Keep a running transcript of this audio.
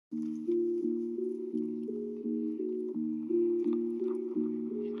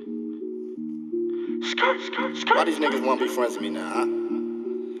Why these niggas wanna be friends with me now, huh? I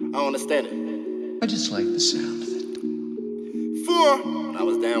don't understand it. I just like the sound of it. When I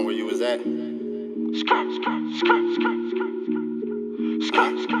was down where you was at.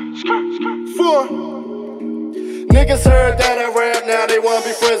 Niggas heard that I rap, now they wanna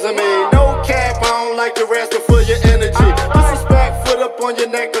be friends with me. No cap, I don't like the rest, but for your energy. Disrespect, foot up on your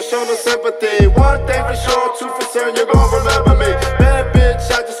neck, but show no sympathy. One thing for sure, two for certain, you're gonna remember me. Bad bitch,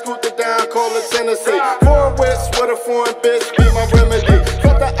 I just scooped it down, call it Tennessee. Foreign wits with a foreign bitch, be my remedy.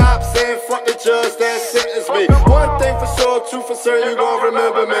 Fuck the ops and fuck the judge that sentenced me. One thing for sure, two for certain, you gon'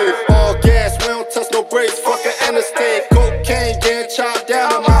 remember me. All gas, we don't touch no brakes, fuck an interstate. Cocaine getting chopped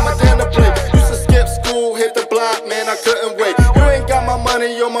down on mama dinner plate. Used to skip school, hit the block, man, I couldn't wait. You ain't got my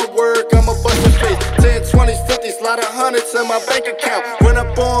money on my work, I'ma bust your face. 10, 20s, 50s, lot of hundreds in my bank account. Run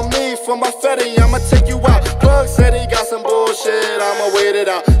up on me for my fetty, I'ma take you out. Plug said he got some bullshit, I'ma wait it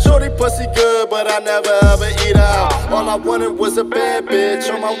out. Shorty pussy good, but I never ever eat her out. All I wanted was a bad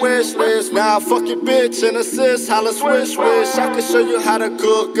bitch on my wish list. Now I fuck your bitch and assist, holla swish wish. I can show you how to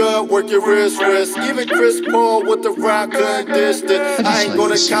cook up, work your wrist. Even Chris Paul with the rock couldn't dish it. I ain't go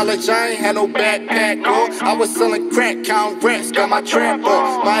to college, I ain't had no backpack on. I was selling crack, count rats, got my trap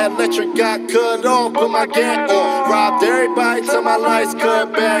on. My electric got cut off, put my gap on. Robbed everybody till my lights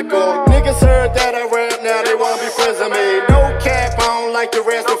cut back on. Niggas heard that I rap, now they wanna be friends with me. No cap, I don't like the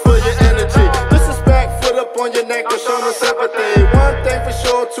rest, but for your energy. Disrespect, foot up on your neck, but show no sympathy. One thing for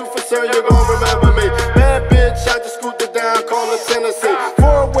sure, two for certain, you're gonna remember me. Bad bitch, I just scooped it down, call it Tennessee.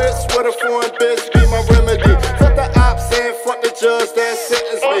 Foreign wits with a foreign bitch, be my remedy. Fuck the ops and fuck the judge that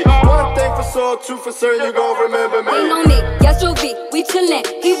sentenced me. One thing for sure, two for certain, you gon' remember me. Ain't on me, yes you be, we chillin',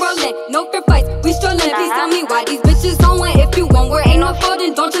 he rollin', no fair fights, we strollin'. Please tell me why these bitches don't win. If you want, where ain't no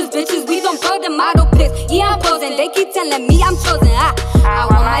folding, don't just bitches, we don't blow the model pics. Yeah, I'm posing, they keep telling me I'm chosen. I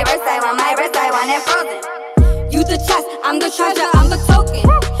want my wrist, I want my wrist, I want it frozen. You the chest, I'm the treasure, I'm the token.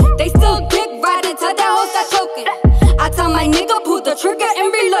 They still dick riding till that hoe start choking. I tell my nigga pull the trigger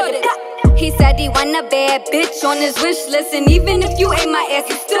and reload it. He said he want a bad bitch on his wish list, and even if you ate my ass,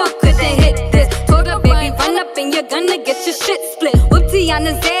 you still couldn't hit this. Told her baby run up and you're gonna get your shit split. Whoopty on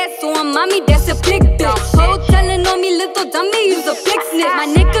his ass, so I'm mommy, that's a big bitch. Whole telling on me, little dummy, you's a big snitch. My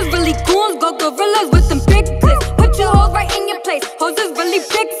niggas really goons, go gorillas with them big clips. Put your hoes right in your place, hoes is really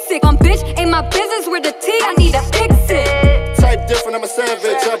big sick. Bitch, ain't my business with the T, I need a fix it. Type different, I'm a savage,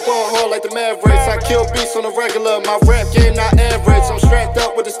 I ball hard like the Mavericks. I kill beats on the regular, my rap game not average. I'm strapped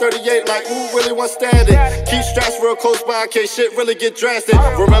up with this 38 like who really wants static? Keep straps real close by in case shit really get drastic.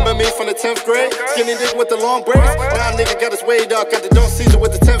 Remember me from the 10th grade? Skinny nigga with the long braids? Now nigga got his weight up, got the don't season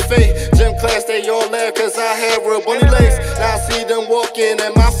with the 10th fade. Gym class, they all laugh cause I had real bunny legs. Now I see them walking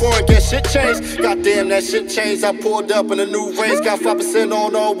and my foreign get shit changed. Goddamn that shit changed, I pulled up in a new range. Got 5%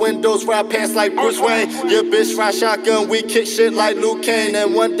 on all windows, ride past like Bruce Wayne. Your bitch ride shotgun, we kick shit like Luke Kane.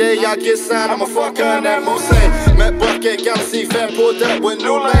 And one day y'all get signed, I'ma fuck her in that Moussain. Met Bucket, Galaxy, fat pulled up with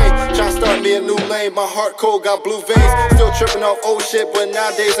new lane. Try to start me a new lane, my heart cold, got blue veins. Still tripping off old shit, but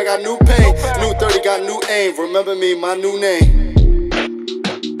nowadays I got new pain. New 30, got new aim, remember me, my new name.